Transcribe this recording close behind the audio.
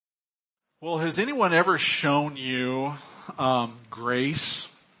Well, has anyone ever shown you grace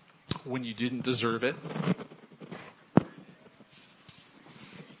when you didn't deserve it?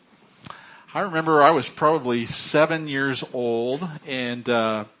 I remember I was probably 7 years old,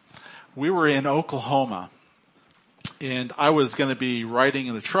 and we were in Oklahoma, and I was going to be riding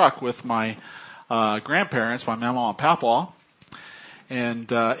in the truck with my grandparents, my mama and papa.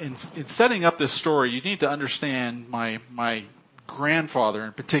 And in setting up this story, you need to understand my grandfather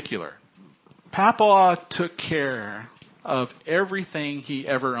in particular. Papa took care of everything he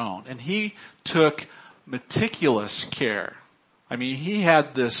ever owned, and he took meticulous care. I mean, he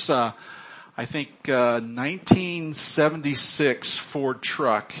had this, 1976 Ford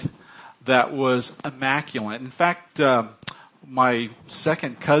truck that was immaculate. In fact, my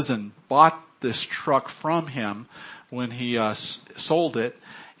second cousin bought this truck from him when he sold it,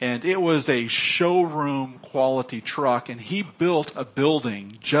 and it was a showroom quality truck, and he built a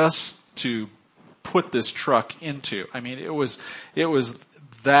building just to put this truck into. I mean, it was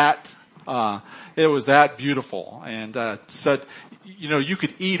that beautiful, and said, you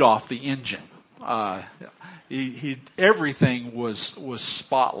could eat off the engine. Everything was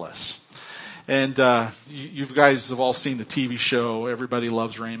spotless. And you guys have all seen the TV show Everybody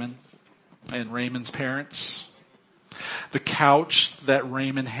Loves Raymond, and Raymond's parents. The couch that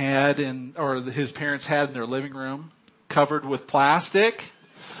Raymond had his parents had in their living room, covered with plastic,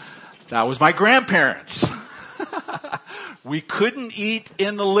 that was my grandparents. We couldn't eat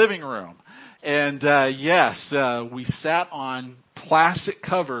in the living room. And we sat on plastic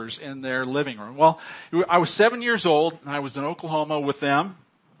covers in their living room. Well, I was 7 years old, and I was in Oklahoma with them.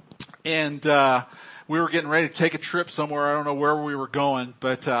 And we were getting ready to take a trip somewhere. I don't know where we were going,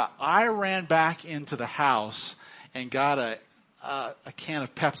 but I ran back into the house and got a can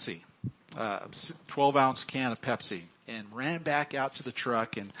of Pepsi, 12-ounce can of Pepsi, and ran back out to the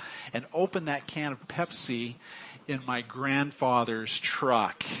truck and opened that can of Pepsi in my grandfather's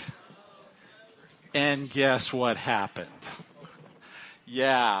truck. And guess what happened?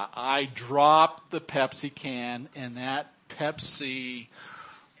 Yeah, I dropped the Pepsi can, and that Pepsi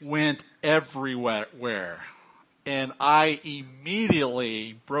went everywhere. And I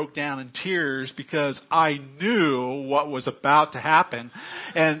immediately broke down in tears because I knew what was about to happen.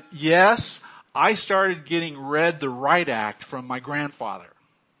 And yes, I started getting read the right act from my grandfather.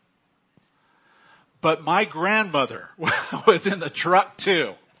 But my grandmother was in the truck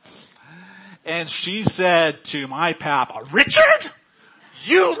too. And she said to my papa, "Richard,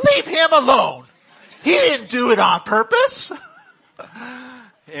 you leave him alone. He didn't do it on purpose."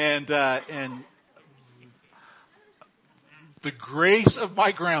 And the grace of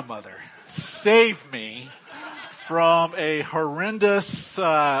my grandmother saved me from a horrendous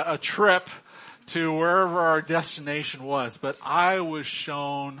a trip to wherever our destination was. But I was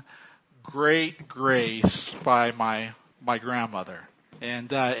shown great grace by my grandmother.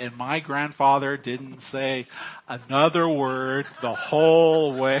 And my grandfather didn't say another word the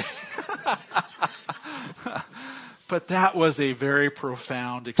whole way. But that was a very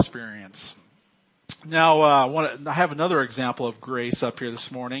profound experience. Now, I have another example of grace up here this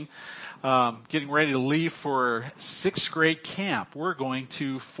morning. Getting ready to leave for 6th grade camp. We're going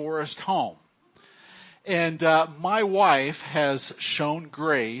to Forest Home. And my wife has shown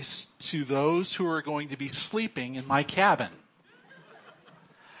grace to those who are going to be sleeping in my cabin.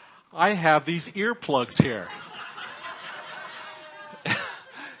 I have these earplugs here. And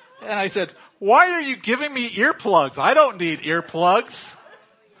I said, "Why are you giving me earplugs? I don't need earplugs."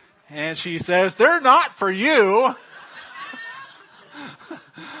 And she says, "They're not for you."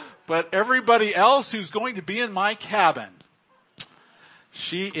 But everybody else who's going to be in my cabin,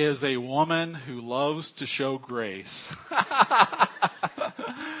 she is a woman who loves to show grace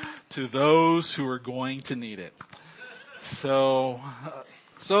to those who are going to need it. So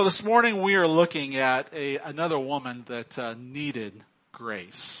this morning we are looking at another woman that needed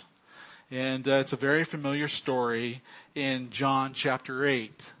grace. And it's a very familiar story in John chapter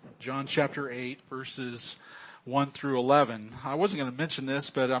 8. John chapter 8 verses 1 through 11. I wasn't going to mention this,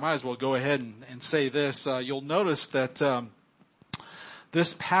 but I might as well go ahead and say this. You'll notice that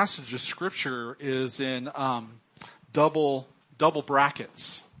this passage of scripture is in double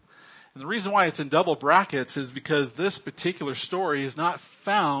brackets. And the reason why it's in double brackets is because this particular story is not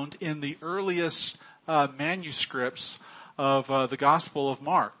found in the earliest manuscripts of the Gospel of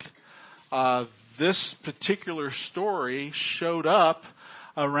Mark. This particular story showed up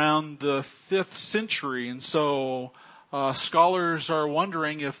around the 5th century, and so scholars are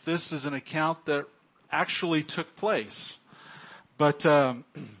wondering if this is an account that actually took place. But I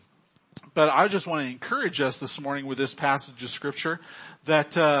just want to encourage us this morning with this passage of scripture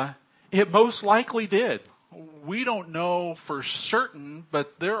that It most likely did. We don't know for certain,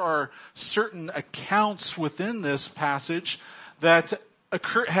 but there are certain accounts within this passage that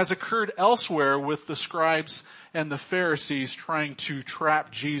has occurred elsewhere with the scribes and the Pharisees trying to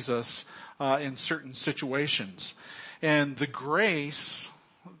trap Jesus in certain situations. And the grace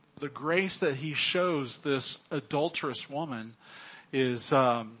that he shows this adulterous woman is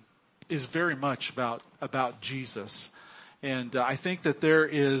very much about Jesus. And I think that there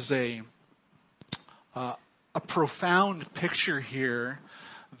is a profound picture here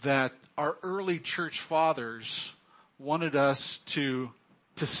that our early church fathers wanted us to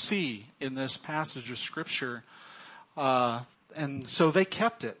see in this passage of Scripture. And so they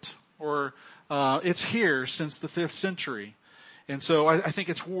kept it, or it's here since the 5th century. And so I think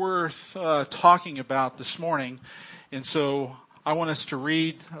it's worth talking about this morning. And so I want us to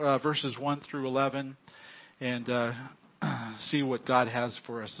read verses 1 through 11 and see what God has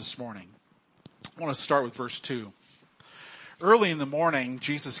for us this morning. I want to start with verse 2. Early in the morning,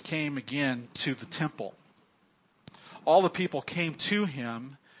 Jesus came again to the temple. All the people came to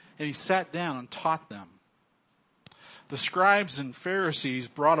him, and he sat down and taught them. The scribes and Pharisees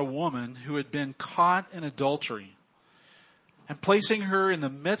brought a woman who had been caught in adultery. And placing her in the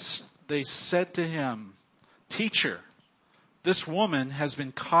midst, they said to him, "Teacher, this woman has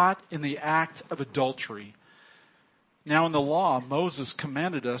been caught in the act of adultery. Now in the law, Moses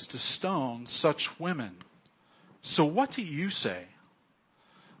commanded us to stone such women. So what do you say?"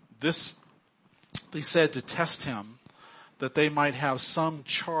 This they said to test him, that they might have some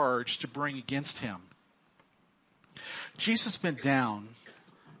charge to bring against him. Jesus bent down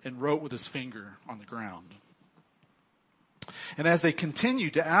and wrote with his finger on the ground. And as they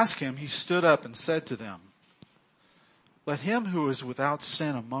continued to ask him, he stood up and said to them, "Let him who is without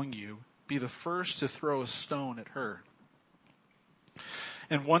sin among you be the first to throw a stone at her."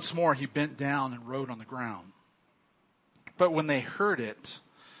 And once more he bent down and wrote on the ground. But when they heard it,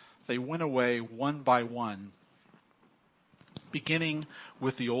 they went away one by one, beginning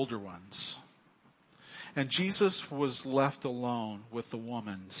with the older ones. And Jesus was left alone with the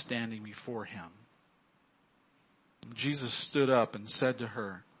woman standing before him. And Jesus stood up and said to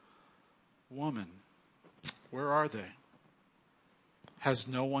her, "Woman, where are they? Has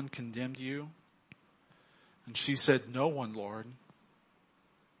no one condemned you?" And she said, "No one, Lord."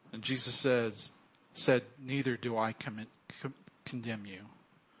 And Jesus said, "Neither do I condemn you.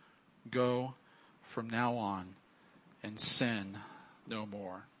 Go from now on and sin no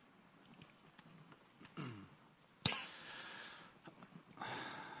more."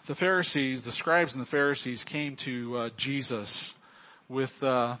 The scribes and the Pharisees came to Jesus with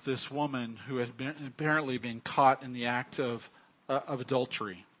this woman who had apparently been caught in the act of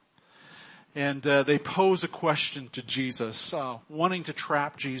adultery. And they pose a question to Jesus, wanting to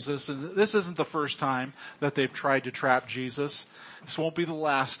trap Jesus. And this isn't the first time that they've tried to trap Jesus. This won't be the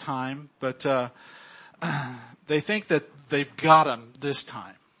last time, but they think that they've got him this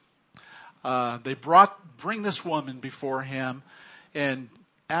time. They bring this woman before him and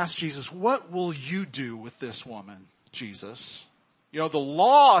ask Jesus, "What will you do with this woman, Jesus?" You know, the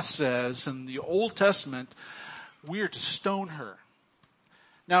law says in the Old Testament, we are to stone her.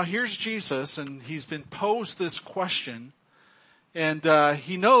 Now here's Jesus, and he's been posed this question, and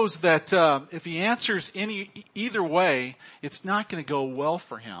he knows that if he answers either way, it's not going to go well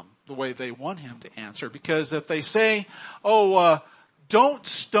for him the way they want him to answer. Because if they say, don't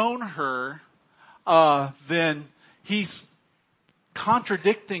stone her, then he's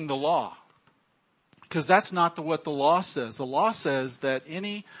contradicting the law. Because that's not what the law says. The law says that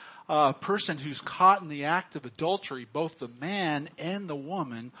any person who's caught in the act of adultery, both the man and the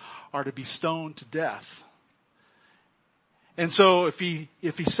woman, are to be stoned to death. And so if he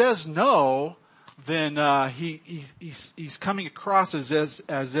says no, then he's coming across as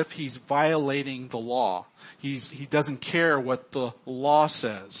if he's violating the law. He doesn't care what the law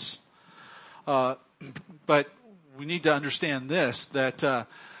says. But we need to understand this, that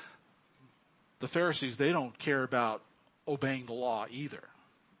the Pharisees, they don't care about obeying the law either.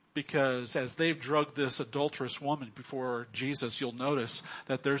 Because as they've drugged this adulterous woman before Jesus, you'll notice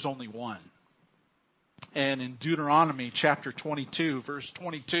that there's only one. And in Deuteronomy chapter 22, verse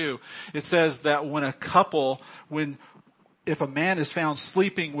 22, it says that if a man is found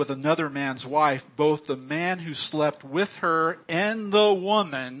sleeping with another man's wife, both the man who slept with her and the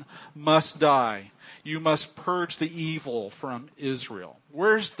woman must die. You must purge the evil from Israel.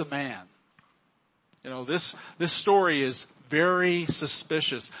 Where's the man? You know, this story is very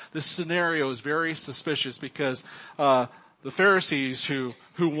suspicious. This scenario is very suspicious because The Pharisees who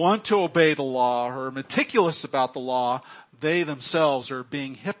want to obey the law or are meticulous about the law, they themselves are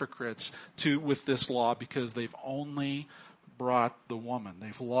being hypocrites with this law because they've only brought the woman.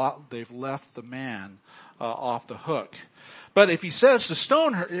 They've left the man off the hook. But if he says to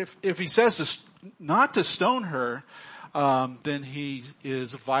stone her, if he says not to stone her, then he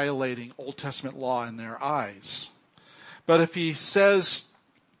is violating Old Testament law in their eyes. But if he says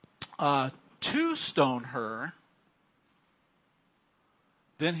to stone her,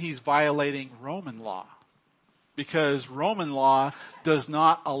 then he's violating Roman law. Because Roman law does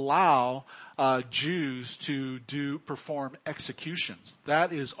not allow Jews to perform executions.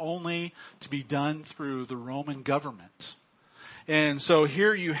 That is only to be done through the Roman government. And so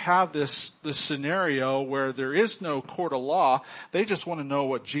here you have this scenario where there is no court of law. They just want to know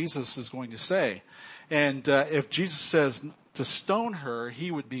what Jesus is going to say. And if Jesus says to stone her, he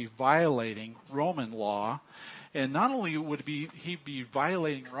would be violating Roman law. And not only would he be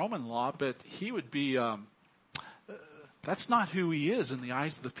violating Roman law, but he would be, that's not who he is in the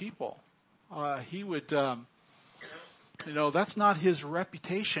eyes of the people. He would, that's not his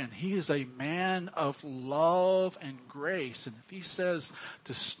reputation. He is a man of love and grace. And if he says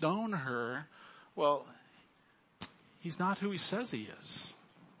to stone her, well, he's not who he says he is.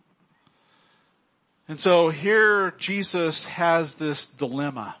 And so here Jesus has this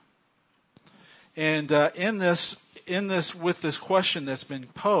dilemma. And in this, with this question that's been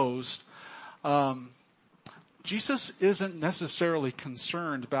posed, Jesus isn't necessarily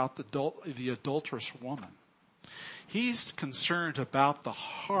concerned about the adulterous woman. He's concerned about the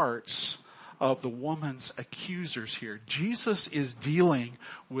hearts of the woman's accusers here. Jesus is dealing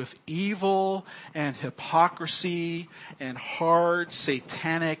with evil and hypocrisy and hard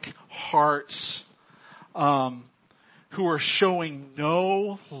satanic hearts who are showing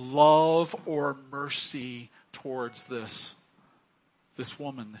no love or mercy towards this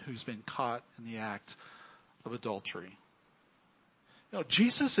woman who's been caught in the act of adultery.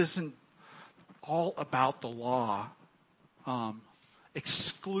 Jesus isn't all about the law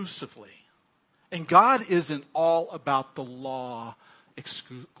exclusively. And God isn't all about the law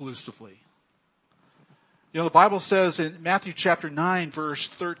exclusively. The Bible says in Matthew chapter 9, verse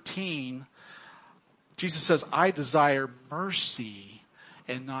 13, Jesus says, I desire mercy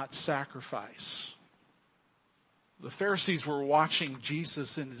and not sacrifice. The Pharisees were watching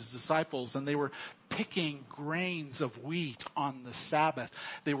Jesus and his disciples, and they were picking grains of wheat on the Sabbath.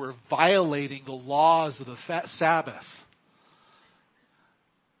 They were violating the laws of the Sabbath.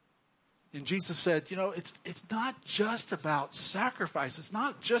 And Jesus said, it's not just about sacrifice. It's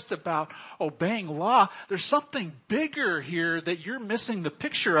not just about obeying law. There's something bigger here that you're missing the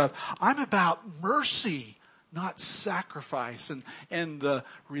picture of. I'm about mercy, not sacrifice. And the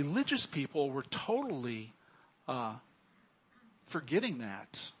religious people were totally forgetting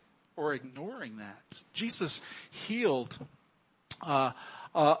that or ignoring that. Jesus healed a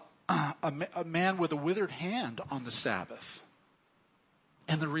man with a withered hand on the Sabbath.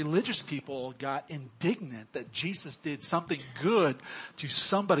 And the religious people got indignant that Jesus did something good to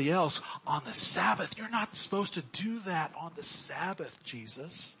somebody else on the Sabbath. You're not supposed to do that on the Sabbath,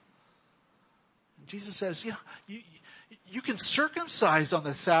 Jesus. And Jesus says, you can circumcise on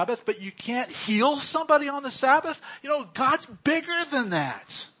the Sabbath, but you can't heal somebody on the Sabbath. God's bigger than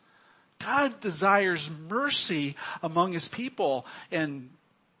that. God desires mercy among his people. And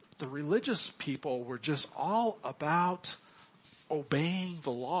the religious people were just all about obeying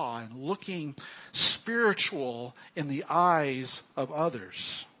the law and looking spiritual in the eyes of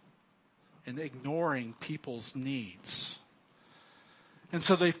others and ignoring people's needs. And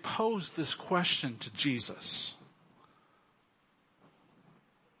so they've posed this question to Jesus.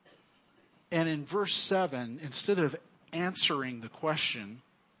 And in verse 7, instead of answering the question,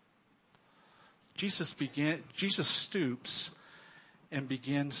 Jesus stoops and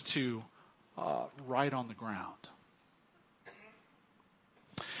begins to write on the ground.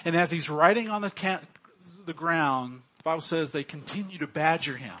 And as he's writing on the ground, the Bible says they continue to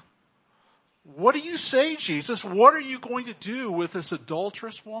badger him. What do you say, Jesus? What are you going to do with this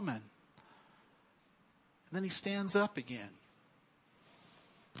adulterous woman? And then he stands up again.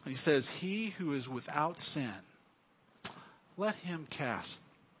 And he says, he who is without sin, let him cast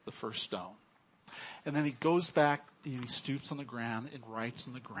the first stone. And then he goes back and he stoops on the ground and writes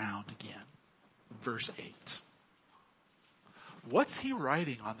on the ground again. Verse 8. What's he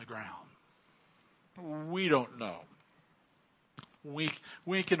writing on the ground? We don't know. We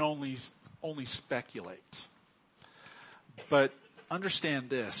can only speculate. But understand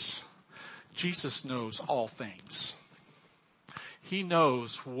this. Jesus knows all things. He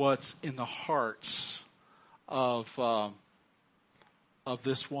knows what's in the hearts of of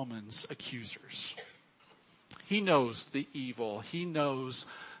this woman's accusers. He knows the evil. He knows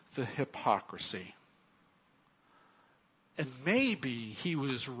the hypocrisy. And maybe he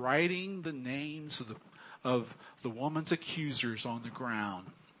was writing the names of the woman's accusers on the ground.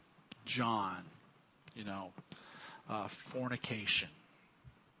 John, fornication.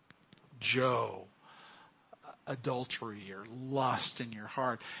 Joe, adultery or lust in your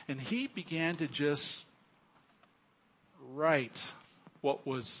heart. And he began to just write what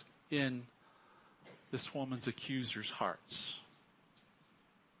was in this woman's accusers' hearts.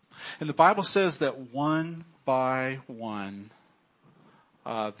 And the Bible says that one by one,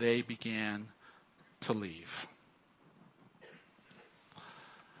 they began to leave.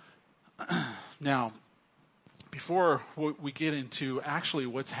 Now, before we get into actually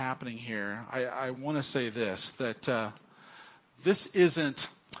what's happening here, I want to say this, that this isn't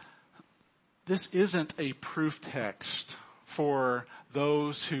a proof text for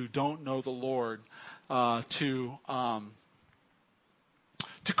those who don't know the Lord to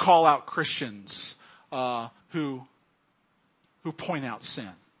call out Christians who point out sin.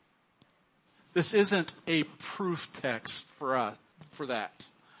 This isn't a proof text for us for that.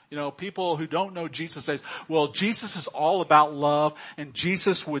 People who don't know Jesus says, well, Jesus is all about love and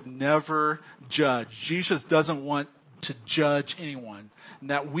Jesus would never judge. Jesus doesn't want to judge anyone, and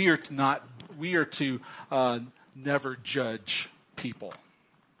that we are to never judge people.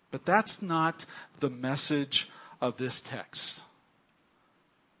 But that's not the message of this text.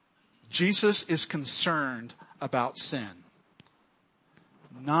 Jesus is concerned about sin.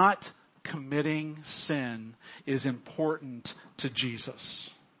 Not committing sin is important to Jesus.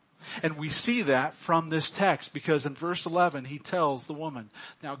 And we see that from this text because in verse 11 he tells the woman,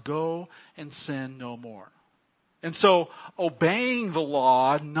 now go and sin no more. And so obeying the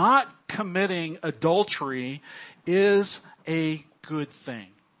law, not committing adultery, is a good thing.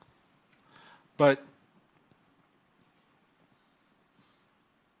 But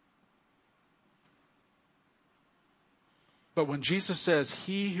when Jesus says,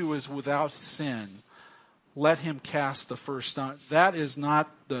 he who is without sin, let him cast the first stone, that is not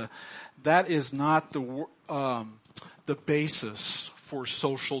the basis for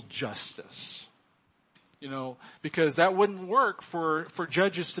social justice. Because that wouldn't work for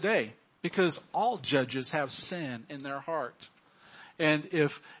judges today, because all judges have sin in their heart. And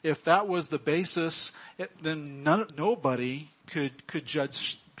if that was the basis, then nobody could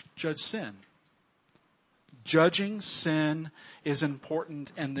judge sin. Judging sin is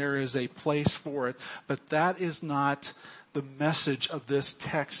important and there is a place for it, but that is not the message of this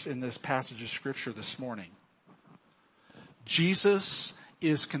text in this passage of Scripture this morning. Jesus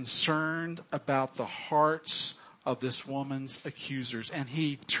is concerned about the hearts of this woman's accusers, and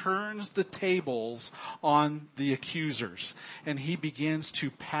he turns the tables on the accusers, and he begins to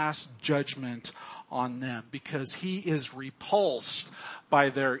pass judgment on them because he is repulsed by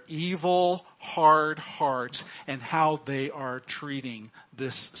their evil, hard hearts and how they are treating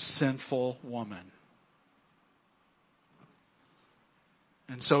this sinful woman.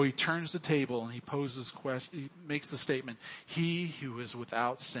 And so he turns the table and he poses question. He makes the statement, he who is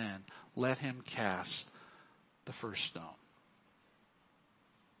without sin, let him cast the first stone.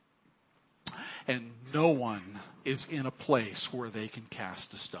 And no one is in a place where they can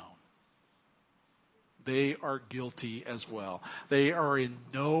cast a stone. They are guilty as well. They are in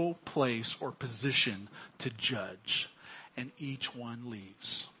no place or position to judge, and each one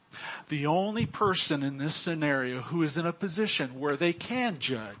leaves. The only person in this scenario who is in a position where they can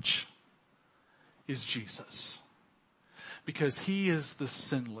judge is Jesus, because he is the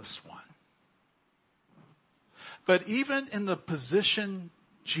sinless one. But even in the position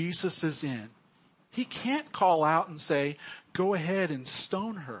Jesus is in, he can't call out and say, go ahead and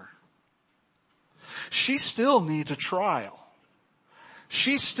stone her. She still needs a trial.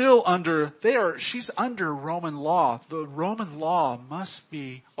 She's under Roman law. The Roman law must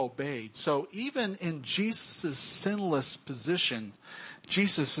be obeyed. So even in Jesus' sinless position,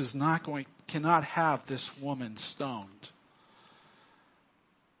 Jesus cannot have this woman stoned.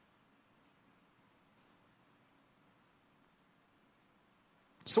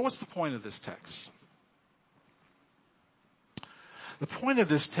 So what's the point of this text? The point of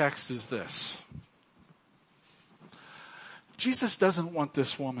this text is this. Jesus doesn't want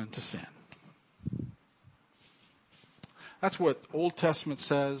this woman to sin. That's what Old Testament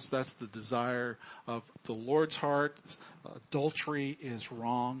says. That's the desire of the Lord's heart. Adultery is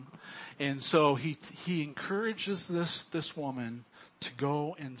wrong. And so he encourages this woman to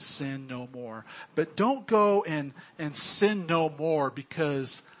go and sin no more. But don't go and sin no more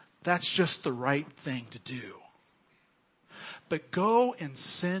because that's just the right thing to do. But go and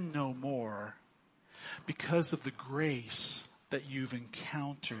sin no more because of the grace that you've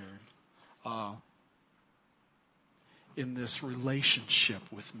encountered in this relationship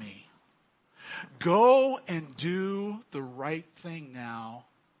with me. Go and do the right thing now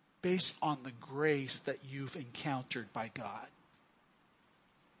based on the grace that you've encountered by God.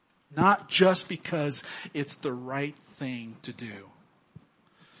 Not just because it's the right thing to do.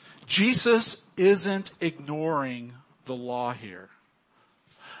 Jesus isn't ignoring the law here.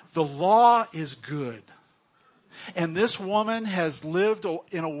 The law is good. And this woman has lived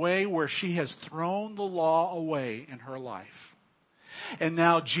in a way where she has thrown the law away in her life. And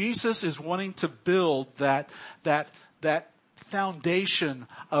now Jesus is wanting to build that foundation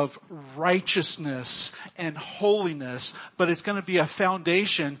of righteousness and holiness, but it's going to be a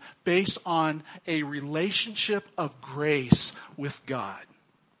foundation based on a relationship of grace with God.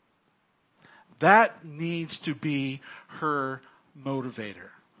 That needs to be her motivator.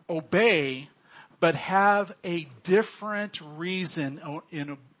 Obey, but have a different reason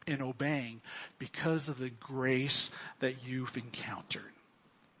in obeying because of the grace that you've encountered.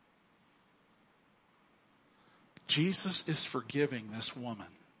 Jesus is forgiving this woman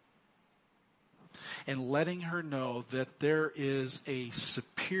and letting her know that there is a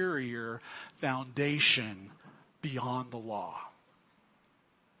superior foundation beyond the law.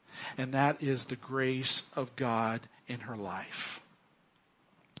 And that is the grace of God in her life.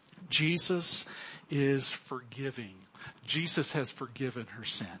 Jesus is forgiving. Jesus has forgiven her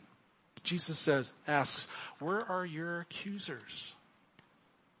sin. Jesus asks, where are your accusers?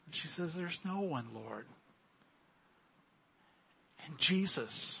 And she says, there's no one, Lord. And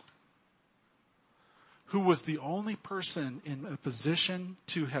Jesus, who was the only person in a position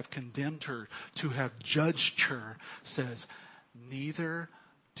to have condemned her, to have judged her, says, neither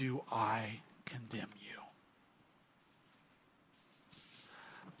do I condemn you.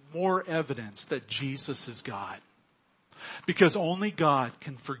 More evidence that Jesus is God. Because only God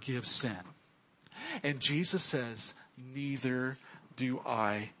can forgive sin. And Jesus says, neither do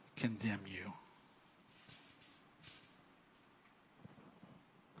I condemn you.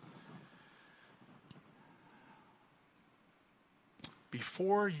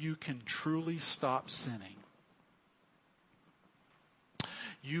 Before you can truly stop sinning,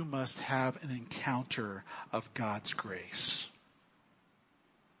 you must have an encounter of God's grace.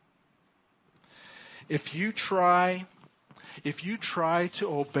 If you try to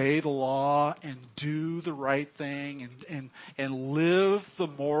obey the law and do the right thing and live the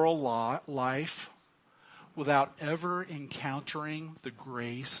moral life without ever encountering the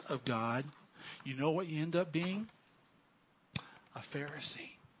grace of God, you know what you end up being? A Pharisee.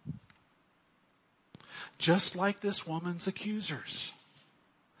 Just like this woman's accusers.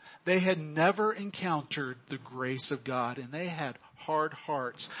 They had never encountered the grace of God, and they had hard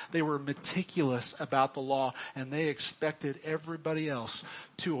hearts. They were meticulous about the law, and they expected everybody else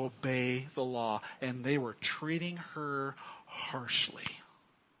to obey the law, and they were treating her harshly.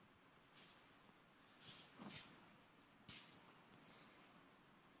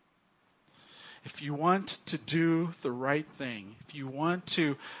 If you want to do the right thing, if you want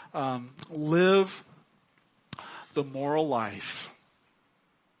to live the moral life,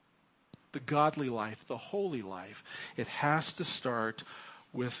 the godly life, the holy life, it has to start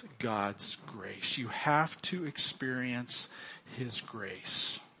with God's grace. You have to experience His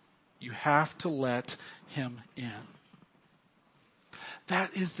grace. You have to let Him in.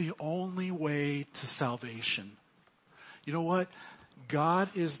 That is the only way to salvation. You know what? God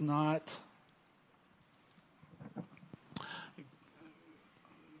is not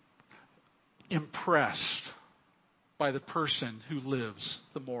impressed by the person who lives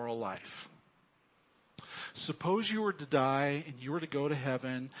the moral life. Suppose you were to die and you were to go to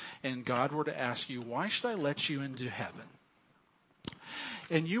heaven and God were to ask you, why should I let you into heaven?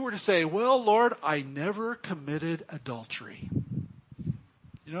 And you were to say, well, Lord, I never committed adultery.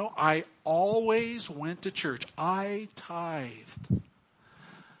 You know, I always went to church. I tithed.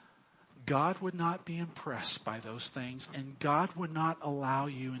 God would not be impressed by those things, and God would not allow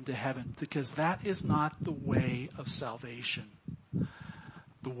you into heaven, because that is not the way of salvation.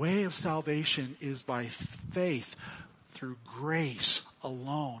 The way of salvation is by faith through grace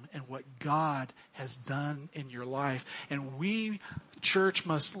alone and what God has done in your life. And we, church,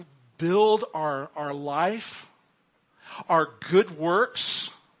 must build our life, our good works,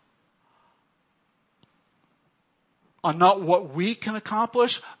 on not what we can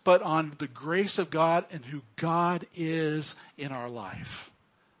accomplish, but on the grace of God and who God is in our life.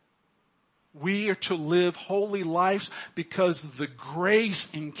 We are to live holy lives because of the grace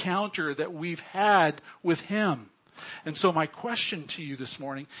encounter that we've had with Him. And so my question to you this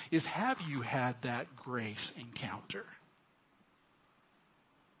morning is, have you had that grace encounter?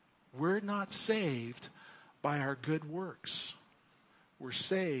 We're not saved by our good works. We're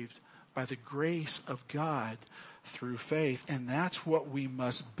saved by the grace of God through faith. And that's what we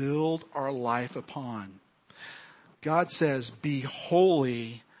must build our life upon. God says, be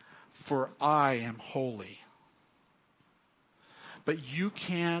holy, for I am holy. But you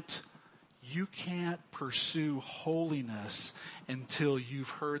can't pursue holiness until you've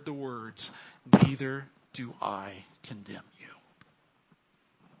heard the words, neither do I condemn you.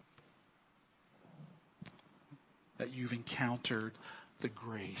 That you've encountered the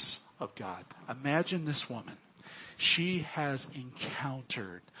grace of God. Imagine this woman. She has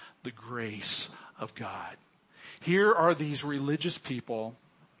encountered the grace of God. Here are these religious people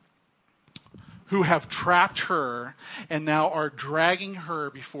who have trapped her and now are dragging her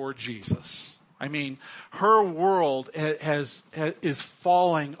before Jesus. I mean, her world is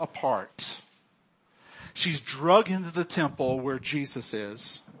falling apart. She's dragged into the temple where Jesus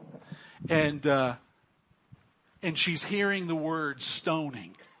is, and she's hearing the word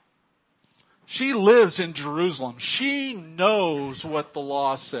stoning. She lives in Jerusalem. She knows what the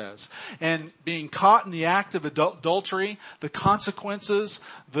law says. And being caught in the act of adultery, the consequences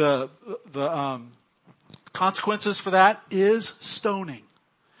for that is stoning.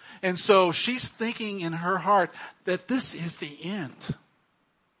 And so she's thinking in her heart that this is the end.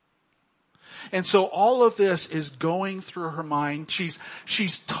 And so all of this is going through her mind.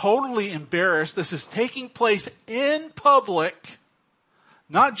 She's totally embarrassed. This is taking place in public.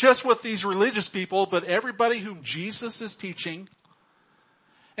 Not just with these religious people, but everybody whom Jesus is teaching.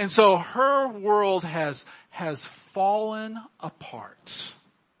 And so her world has fallen apart.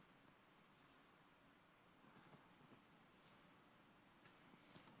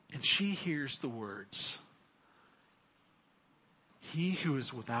 And she hears the words, he who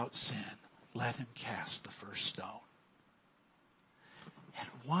is without sin, let him cast the first stone. And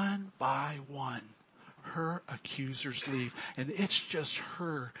one by one, her accusers leave, and it's just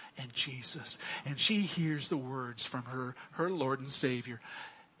her and Jesus. And she hears the words from her Lord and Savior,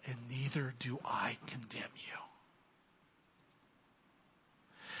 and neither do I condemn you.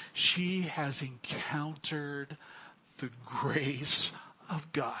 She has encountered the grace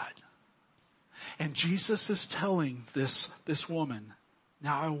of God. And Jesus is telling this woman,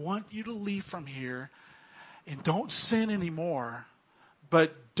 now I want you to leave from here and don't sin anymore.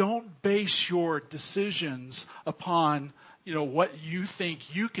 But don't base your decisions upon, what you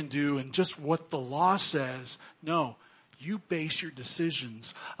think you can do and just what the law says. No, you base your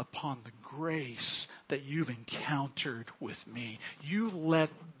decisions upon the grace that you've encountered with me. You let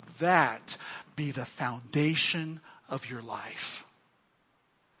that be the foundation of your life.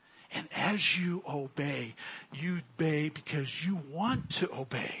 And as you obey because you want to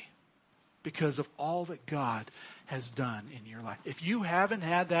obey, because of all that God has done in your life. If you haven't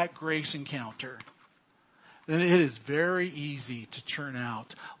had that grace encounter, then it is very easy to turn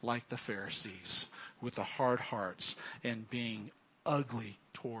out like the Pharisees with the hard hearts and being ugly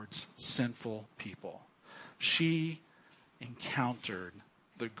towards sinful people. She encountered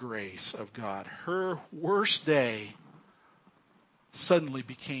the grace of God. Her worst day suddenly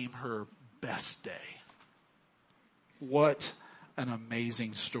became her best day. What an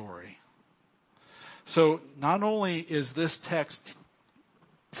amazing story. So not only is this text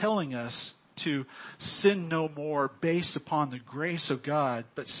telling us to sin no more based upon the grace of God,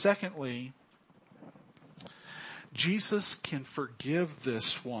 but secondly, Jesus can forgive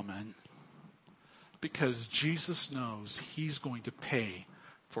this woman because Jesus knows he's going to pay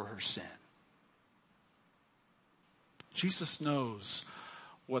for her sin. Jesus knows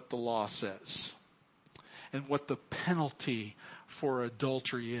what the law says and what the penalty for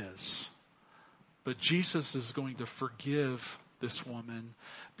adultery is. But Jesus is going to forgive this woman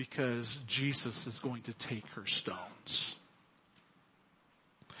because Jesus is going to take her stones.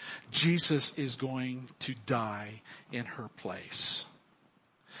 Jesus is going to die in her place.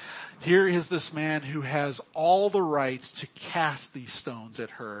 Here is this man who has all the rights to cast these stones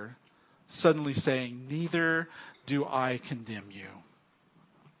at her, suddenly saying, neither do I condemn you.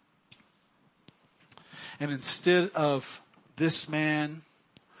 And instead of this man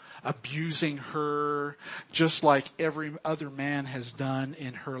abusing her just like every other man has done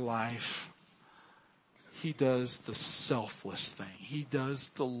in her life, he does the selfless thing. He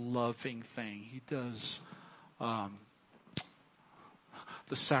does the loving thing. He does the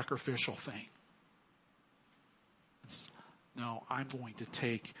sacrificial thing. No, I'm going to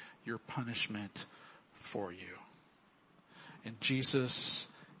take your punishment for you. And Jesus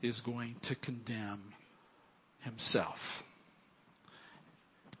is going to condemn himself.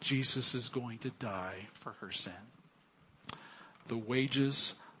 Jesus is going to die for her sin. The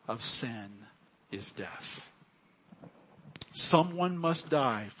wages of sin is death. Someone must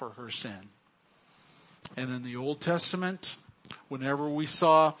die for her sin. And in the Old Testament, whenever we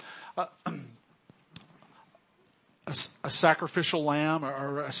saw a sacrificial lamb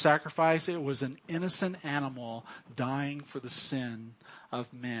or a sacrifice, it was an innocent animal dying for the sin of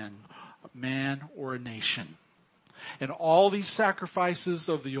man or a nation. And all these sacrifices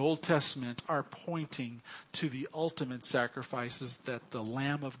of the Old Testament are pointing to the ultimate sacrifices that the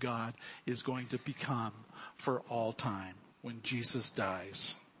Lamb of God is going to become for all time when Jesus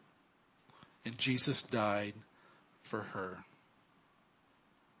dies. And Jesus died for her.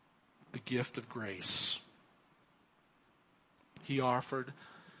 The gift of grace. He offered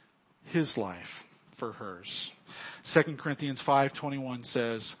his life for hers. 2 Corinthians 5:21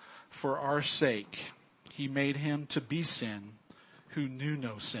 says, "For our sake he made him to be sin who knew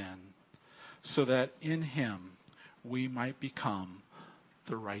no sin, so that in him we might become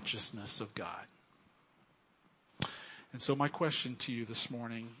the righteousness of God." And so my question to you this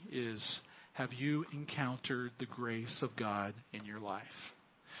morning is, have you encountered the grace of God in your life?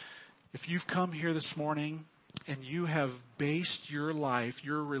 If you've come here this morning and you have based your life,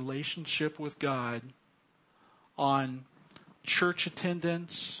 your relationship with God on church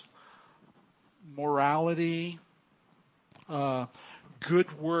attendance, morality,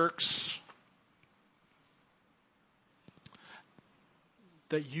 good works,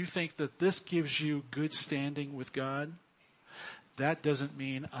 that you think that this gives you good standing with God, that doesn't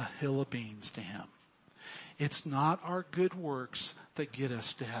mean a hill of beans to him. It's not our good works that get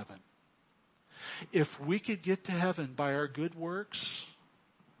us to heaven. If we could get to heaven by our good works,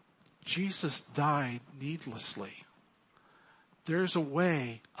 Jesus died needlessly. There's a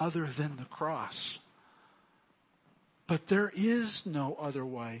way other than the cross. But there is no other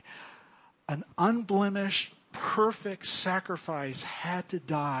way. An unblemished, perfect sacrifice had to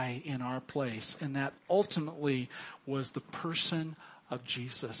die in our place. And that ultimately was the person of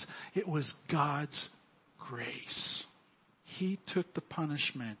Jesus. It was God's grace. He took the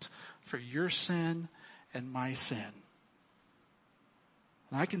punishment for your sin and my sin.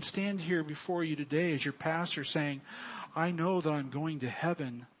 And I can stand here before you today as your pastor saying, I know that I'm going to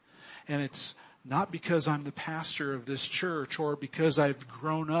heaven, and it's not because I'm the pastor of this church or because I've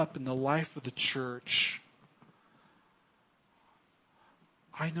grown up in the life of the church.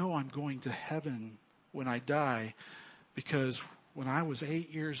 I know I'm going to heaven when I die because when I was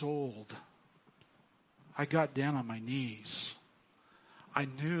 8 years old, I got down on my knees. I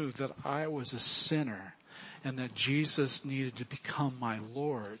knew that I was a sinner and that Jesus needed to become my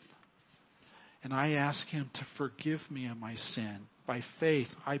Lord. And I asked him to forgive me of my sin. By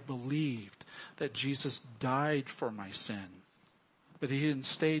faith, I believed that Jesus died for my sin. But he didn't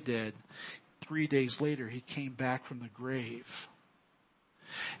stay dead. 3 days later, he came back from the grave.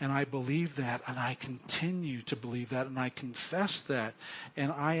 And I believe that, and I continue to believe that, and I confess that.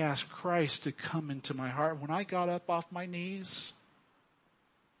 And I asked Christ to come into my heart. When I got up off my knees,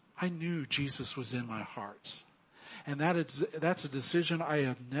 I knew Jesus was in my heart. And that's a decision I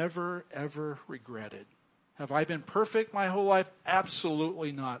have never, ever regretted. Have I been perfect my whole life?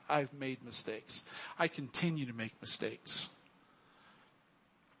 Absolutely not. I've made mistakes. I continue to make mistakes.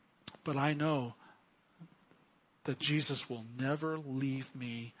 But I know that Jesus will never leave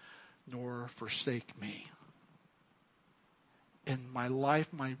me nor forsake me. And my life,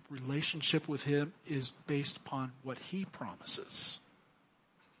 my relationship with him is based upon what he promises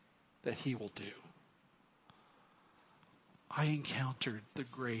that he will do. I encountered the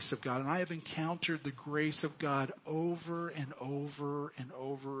grace of God, and I have encountered the grace of God over and over and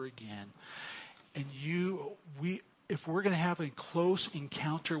over again. And if we're going to have a close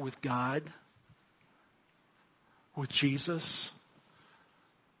encounter with God, with Jesus,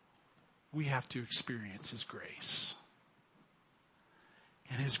 we have to experience his grace.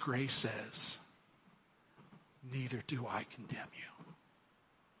 And his grace says, neither do I condemn you.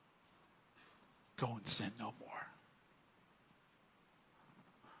 Go and sin no more.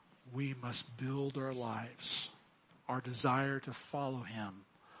 We must build our lives, our desire to follow him,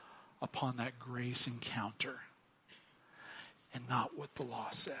 upon that grace encounter and not what the law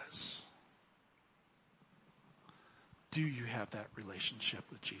says. Do you have that relationship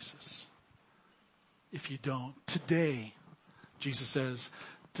with Jesus? If you don't, today, Jesus says,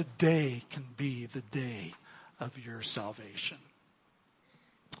 today can be the day of your salvation.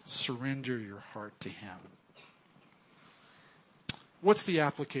 Surrender your heart to him. What's the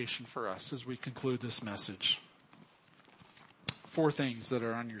application for us as we conclude this message? 4 things that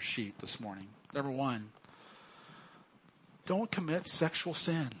are on your sheet this morning. Number 1, don't commit sexual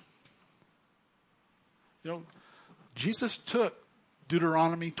sin. Jesus took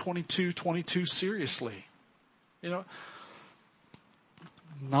Deuteronomy 22:22 seriously.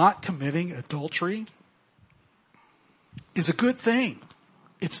 Not committing adultery is a good thing.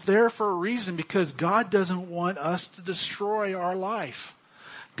 It's there for a reason, because God doesn't want us to destroy our life.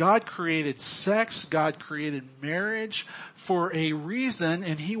 God created sex, God created marriage for a reason,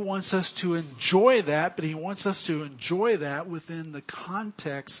 and He wants us to enjoy that, but He wants us to enjoy that within the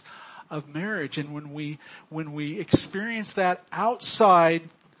context of marriage. And when we experience that outside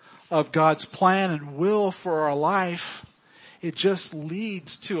of God's plan and will for our life, it just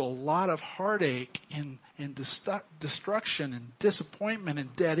leads to a lot of heartache and destruction and disappointment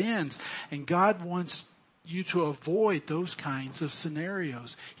and dead ends. And God wants you to avoid those kinds of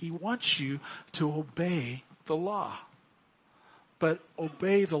scenarios. He wants you to obey the law. But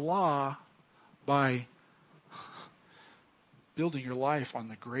obey the law by building your life on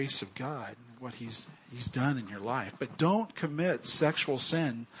the grace of God, what He's done in your life. But don't commit sexual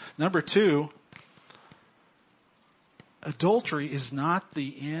sin. Number 2, adultery is not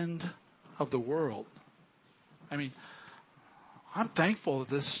the end of the world. I mean, I'm thankful that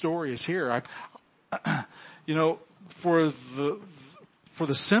this story is here. For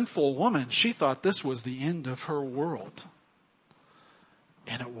the sinful woman, she thought this was the end of her world.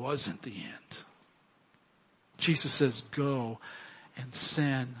 And it wasn't the end. Jesus says, go and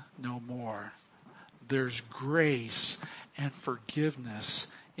sin no more. There's grace and forgiveness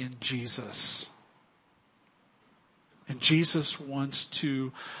in Jesus. And Jesus wants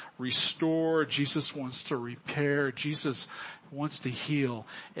to restore. Jesus wants to repair. Jesus wants to heal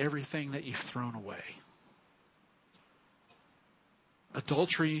everything that you've thrown away.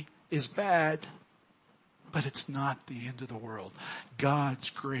 Adultery is bad, but it's not the end of the world. God's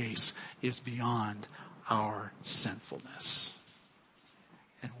grace is beyond our sinfulness.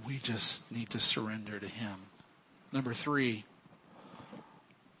 And we just need to surrender to Him. Number 3,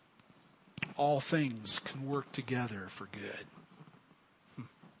 all things can work together for good.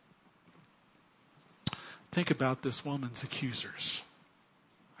 Think about this woman's accusers.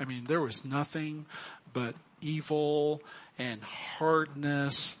 I mean, there was nothing but evil and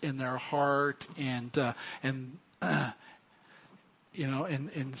hardness in their heart, and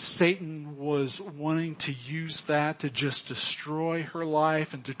Satan was wanting to use that to just destroy her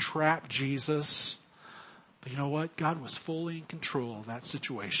life and to trap Jesus. But you know what? God was fully in control of that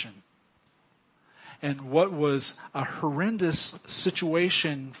situation. And what was a horrendous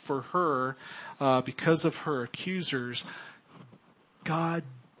situation for her because of her accusers, God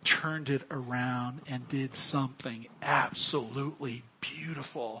turned it around and did something absolutely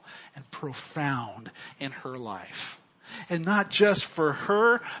beautiful and profound in her life. And not just for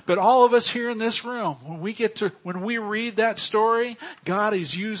her, but all of us here in this room. When we read that story, God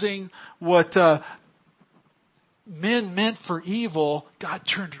is using what men meant for evil, God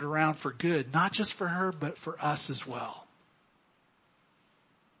turned it around for good. Not just for her, but for us as well.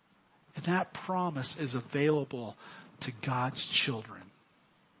 And that promise is available to God's children.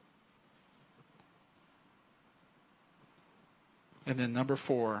 And then number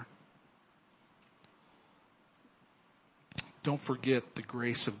 4, don't forget the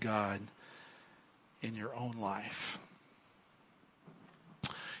grace of God in your own life.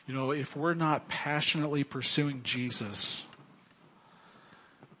 If we're not passionately pursuing Jesus,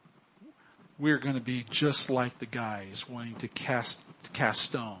 we're going to be just like the guys wanting to cast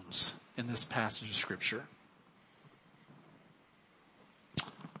stones in this passage of Scripture.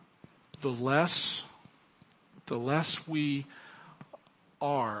 The less we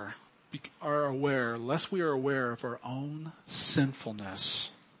are aware of our own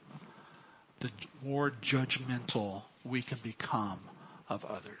sinfulness, the more judgmental we can become of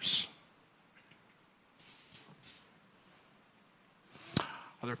others.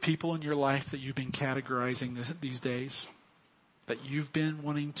 Are there people in your life that you've been categorizing these days? That you've been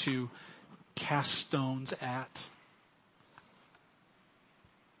wanting to cast stones at?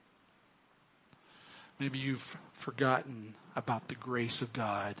 Maybe you've forgotten about the grace of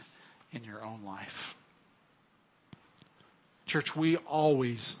God in your own life. Church, we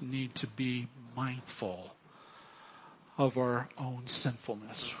always need to be mindful of our own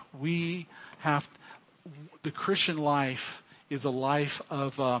sinfulness. The Christian life is a life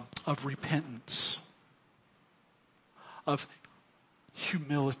of repentance, of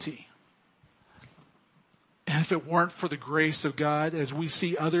humility. And if it weren't for the grace of God, as we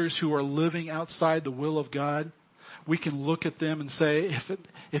see others who are living outside the will of God, we can look at them and say,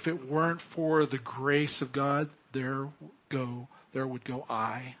 if it weren't for the grace of God, there would go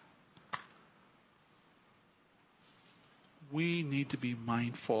I. we need to be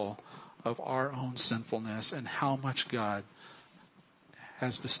mindful of our own sinfulness and how much God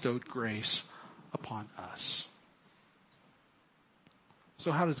has bestowed grace upon us.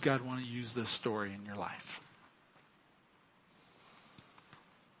 So how does God want to use this story in your life?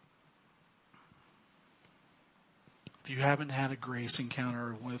 If you haven't had a grace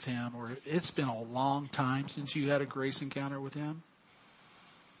encounter with Him, or it's been a long time since you had a grace encounter with Him,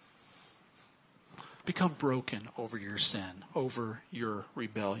 become broken over your sin, over your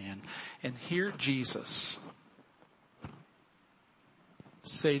rebellion, and hear Jesus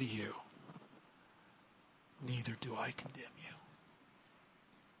say to you, neither do I condemn you.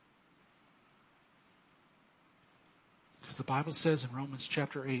 Because the Bible says in Romans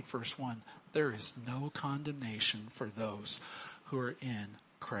chapter 8, verse 1, there is no condemnation for those who are in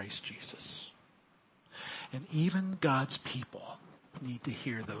Christ Jesus. And even God's people need to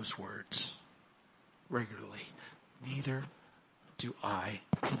hear those words regularly. Neither do I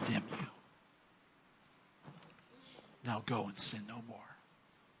condemn you. Now go and sin no more.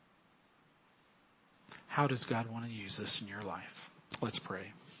 How does God want to use this in your life? Let's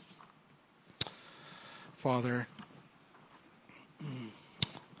pray. Father,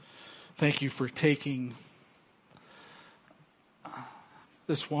 thank you for taking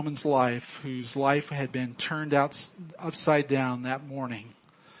this woman's life, whose life had been turned upside down that morning.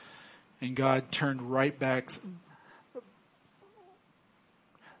 And God turned right back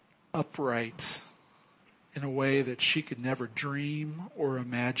upright in a way that she could never dream or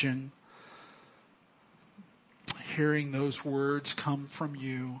imagine. Hearing those words come from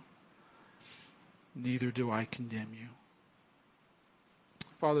you, neither do I condemn you.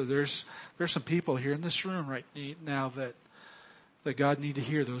 Father, there's some people here in this room right now that God need to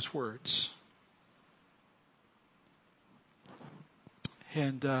hear those words.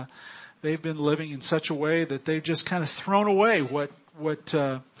 And they've been living in such a way that they've just kind of thrown away what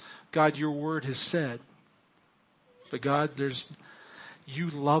God, your word has said. But God, you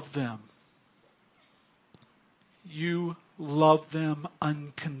love them. You love them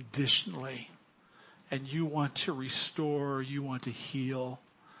unconditionally. And you want to restore, you want to heal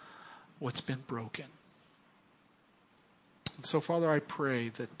what's been broken. And so, Father, I pray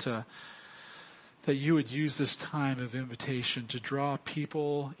that you would use this time of invitation to draw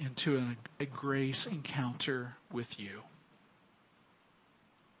people into a grace encounter with you.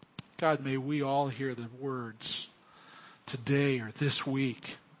 God, may we all hear the words today or this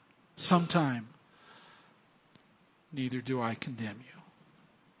week, sometime, neither do I condemn you.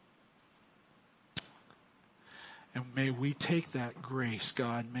 And may we take that grace,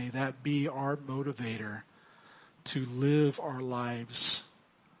 God, may that be our motivator to live our lives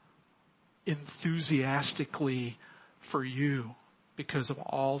enthusiastically for you because of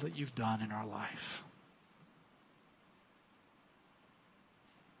all that you've done in our life.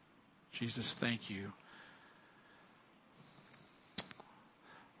 Jesus, thank you.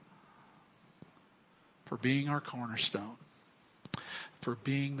 For being our cornerstone, for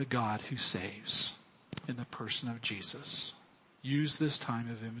being the God who saves in the person of Jesus. Use this time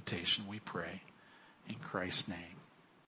of invitation, we pray, in Christ's name.